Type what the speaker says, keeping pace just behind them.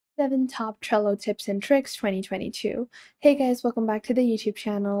7 Top Trello Tips and Tricks 2022. Hey guys, welcome back to the YouTube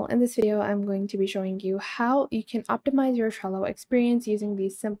channel. In this video, I'm going to be showing you how you can optimize your Trello experience using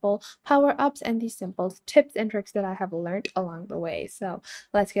these simple power-ups and these simple tips and tricks that I have learned along the way. So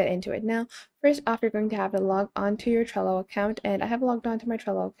let's get into it. Now, first off, you're going to have to log onto your Trello account, and I have logged onto my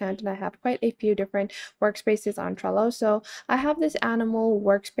Trello account and I have quite a few different workspaces on Trello. So I have this animal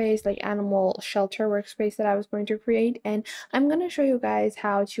workspace, like animal shelter workspace that I was going to create, and I'm going to show you guys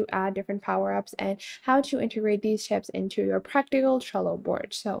how to add different power-ups and how to integrate these tips into your practical Trello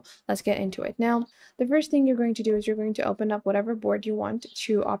board. So let's get into it. Now, the first thing you're going to do is you're going to open up whatever board you want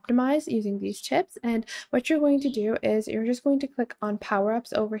to optimize using these tips. And what you're going to do is you're just going to click on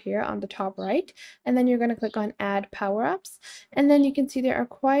power-ups over here on the top right, and then you're going to click on add power-ups. And then you can see there are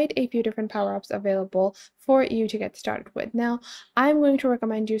quite a few different power-ups available for you to get started with. Now, I'm going to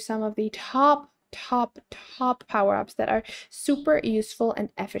recommend you some of the top power-ups that are super useful and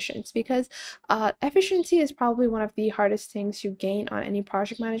efficient, because efficiency is probably one of the hardest things you gain on any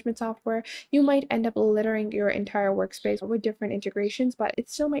project management software. You might end up littering your entire workspace with different integrations, but it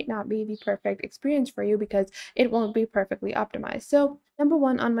still might not be the perfect experience for you because it won't be perfectly optimized. So number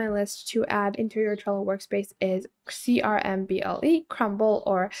one on my list to add into your Trello workspace is CRMBLE, Crumble,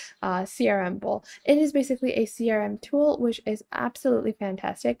 or CRM Bowl. It is basically a CRM tool which is absolutely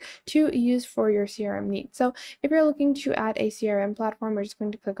fantastic to use for your CRM needs. So if you're looking to add a CRM platform, we're just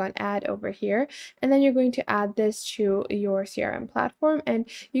going to click on add over here, and then you're going to add this to your CRM platform, and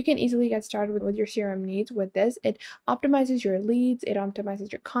you can easily get started with your CRM needs with this. It optimizes your leads, it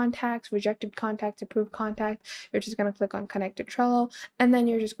optimizes your contacts, rejected contacts, approved contacts. You're just going to click on connect to Trello, and then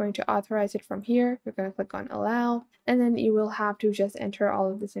you're just going to authorize it from here. You're going to click on allow, and then you will have to just enter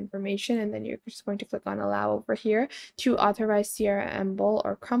all of this information, and then you're just going to click on allow over here to authorize CRM Bowl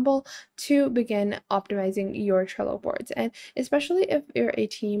or Crumble to begin optimizing your Trello boards. And especially if you're a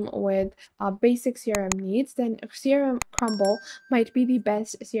team with basic CRM needs, then CRM Crumble might be the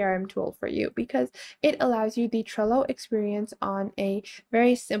best CRM tool for you because it allows you the Trello experience on a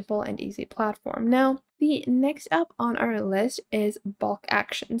very simple and easy platform. Now, the next up on our list is bulk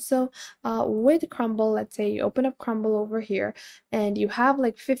action. So with Crumble, let's say you open up Crumble over here and you have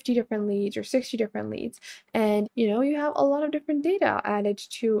like 50 different leads or 60 different leads, and you have a lot of different data added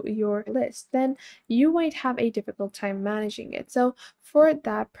to your list, then you might have a difficult time managing it. So for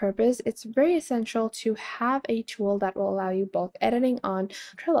that purpose, it's very essential to have a tool that will allow you bulk editing on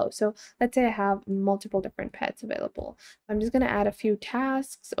Trello. So let's say I have multiple different pets available. I'm just going to add a few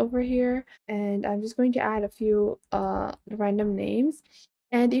tasks over here, and I'm just going to add a few random names.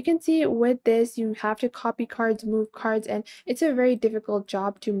 And you can see with this, you have to copy cards, move cards, and it's a very difficult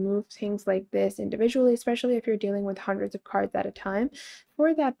job to move things like this individually, especially if you're dealing with hundreds of cards at a time.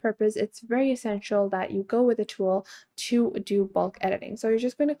 For that purpose, it's very essential that you go with a tool to do bulk editing. So you're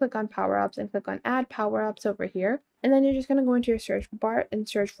just going to click on power-ups and click on add power-ups over here. And then you're just going to go into your search bar and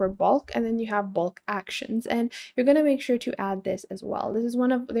search for bulk, and then you have bulk actions, and you're going to make sure to add this as well. This is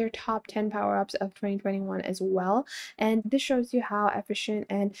one of their top 10 power-ups of 2021 as well, and this shows you how efficient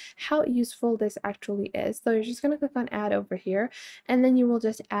and how useful this actually is. So you're just going to click on add over here, and then you will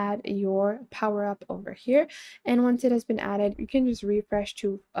just add your power-up over here, and once it has been added, you can just refresh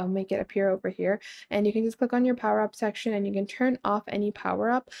to make it appear over here, and you can just click on your power-up section and you can turn off any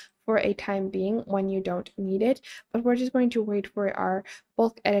power-up for a time being when you don't need it. But we're just going to wait for our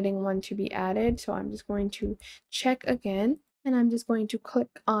bulk editing one to be added. So I'm just going to check again, and I'm just going to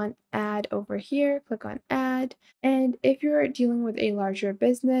click on add over here, click on add. And if you're dealing with a larger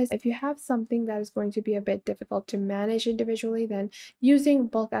business, if you have something that is going to be a bit difficult to manage individually, then using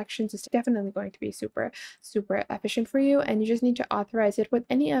bulk actions is definitely going to be super efficient for you. And you just need to authorize it with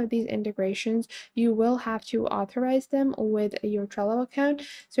any of these integrations. You will have to authorize them with your Trello account.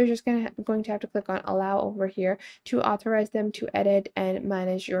 So you're just going to have to click on allow over here to authorize them to edit and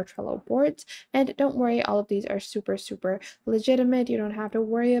manage your Trello boards. And don't worry, all of these are super legitimate. You don't have to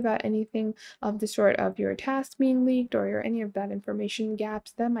worry about anything of the sort of your tasks being leaked or any of that information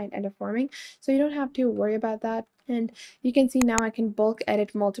gaps that might end up forming. So you don't have to worry about that. And you can see now I can bulk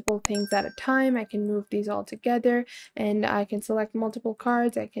edit multiple things at a time. I can move these all together, and I can select multiple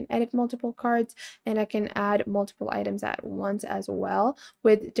cards. I can edit multiple cards, and I can add multiple items at once as well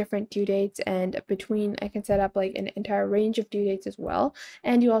with different due dates, and between I can set up like an entire range of due dates as well.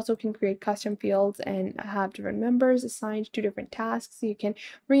 And you also can create custom fields and have different members assigned to different tasks. So you can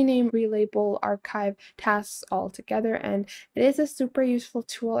rename, relabel, archive tasks all together, and it is a super useful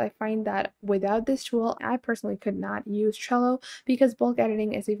tool. I find that without this tool, I personally could not use Trello because bulk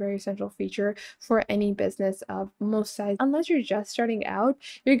editing is a very essential feature for any business of most size. Unless you're just starting out,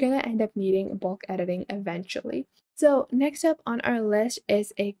 you're gonna end up needing bulk editing eventually. So next up on our list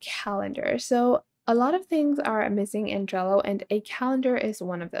is a calendar. So a lot of things are missing in Trello, and a calendar is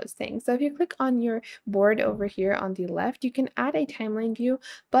one of those things. So if you click on your board over here on the left, you can add a timeline view,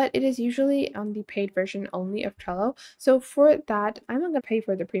 but it is usually on the paid version only of Trello. So for that, I'm not going to pay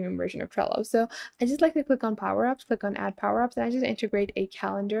for the premium version of Trello. So I just like to click on Power-Ups, click on Add Power-Ups, and I just integrate a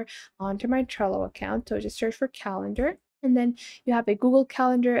calendar onto my Trello account. So just search for calendar. And then you have a Google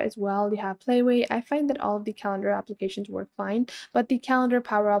Calendar as well. You have Playway. I find that all of the calendar applications work fine, but the Calendar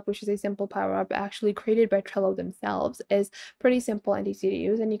Power Up, which is a simple power up actually created by Trello themselves, is pretty simple and easy to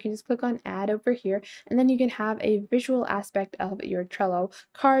use. And you can just click on Add over here, and then you can have a visual aspect of your Trello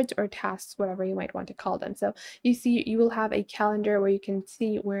cards or tasks, whatever you might want to call them. So you will have a calendar where you can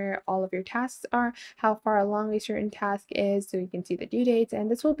see where all of your tasks are, how far along a certain task is, so you can see the due dates. And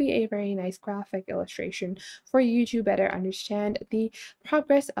this will be a very nice graphic illustration for you to better understand the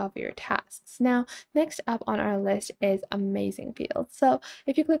progress of your tasks. Now, next up on our list is Amazing Fields. So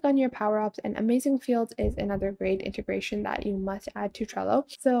if you click on your Power Ups, and Amazing Fields is another great integration that you must add to Trello.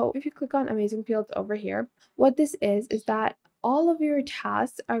 So if you click on Amazing Fields over here, what this is that all of your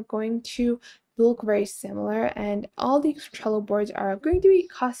tasks are going to look very similar, and all these Trello boards are going to be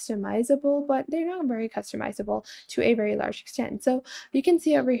customizable, but they're not very customizable to a very large extent. So you can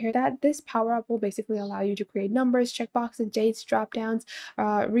see over here that this power up will basically allow you to create numbers, checkboxes, dates, drop downs,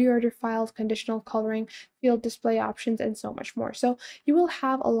 reorder files, conditional coloring, field display options, and so much more. So you will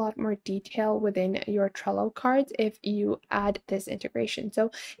have a lot more detail within your Trello cards if you add this integration.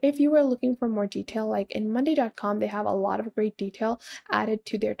 So if you were looking for more detail, like in Monday.com, they have a lot of great detail added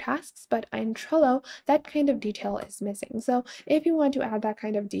to their tasks, but in Trello, that kind of detail is missing. So if you want to add that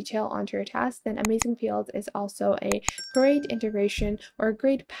kind of detail onto your tasks, then Amazing Fields is also a great integration or a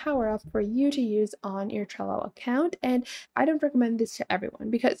great power up for you to use on your Trello account. And I don't recommend this to everyone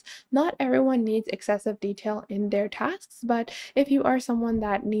because not everyone needs excessive detail in their tasks. But if you are someone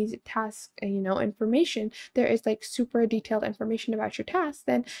that needs task, information, there is like super detailed information about your tasks,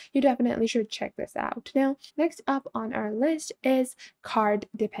 then you definitely should check this out. Now, next up on our list is card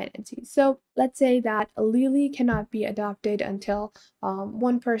dependencies. So let's say that Lily cannot be adopted until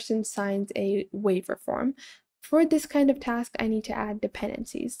one person signs a waiver form. For this kind of task, I need to add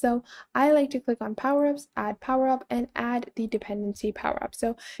dependencies. So I like to click on Power-Ups, add Power-Up, and add the dependency Power-Up.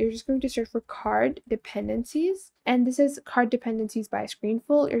 So you're just going to search for card dependencies, and this is card dependencies by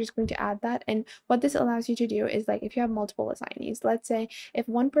screenful. You're just going to add that. And what this allows you to do is, like, if you have multiple assignees, let's say if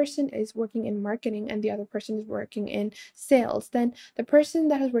one person is working in marketing and the other person is working in sales, then the person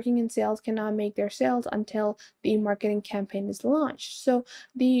that is working in sales cannot make their sales until the marketing campaign is launched. So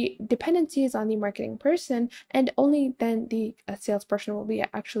the dependency is on the marketing person, and only then the salesperson will be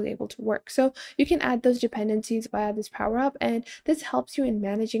actually able to work. So you can add those dependencies via this power up, and this helps you in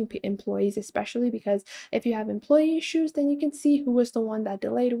managing employees, especially because if you have employee issues, then you can see who is the one that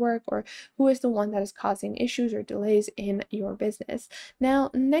delayed work or who is the one that is causing issues or delays in your business. Now,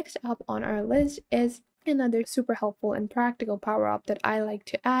 next up on our list is another super helpful and practical power up that I like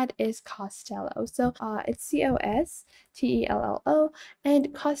to add is Costello. So it's Costello,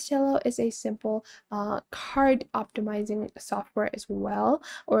 and Costello is a simple card optimizing software as well,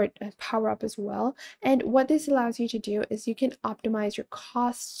 or a power up as well. And what this allows you to do is you can optimize your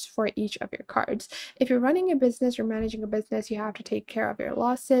costs for each of your cards. If you're running a business or managing a business, you have to take care of your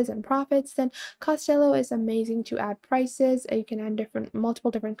losses and profits, then Costello is amazing to add prices. You can add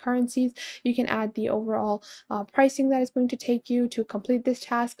multiple different currencies. You can add the overall pricing that is going to take you to complete this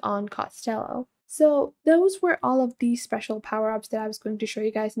task on Costello. So those were all of the special power-ups that I was going to show you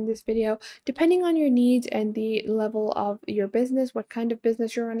guys in this video. Depending on your needs and the level of your business, what kind of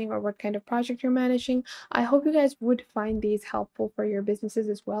business you're running or what kind of project you're managing, I hope you guys would find these helpful for your businesses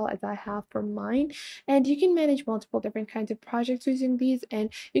as well as I have for mine. And you can manage multiple different kinds of projects using these,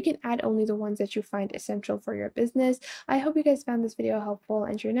 and you can add only the ones that you find essential for your business. I hope you guys found this video helpful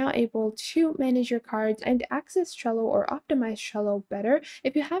and you're now able to manage your cards and access Trello or optimize Trello better.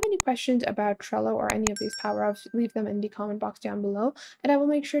 If you have any questions about Trello or any of these power-ups, leave them in the comment box down below and I will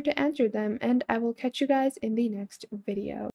make sure to answer them, and I will catch you guys in the next video.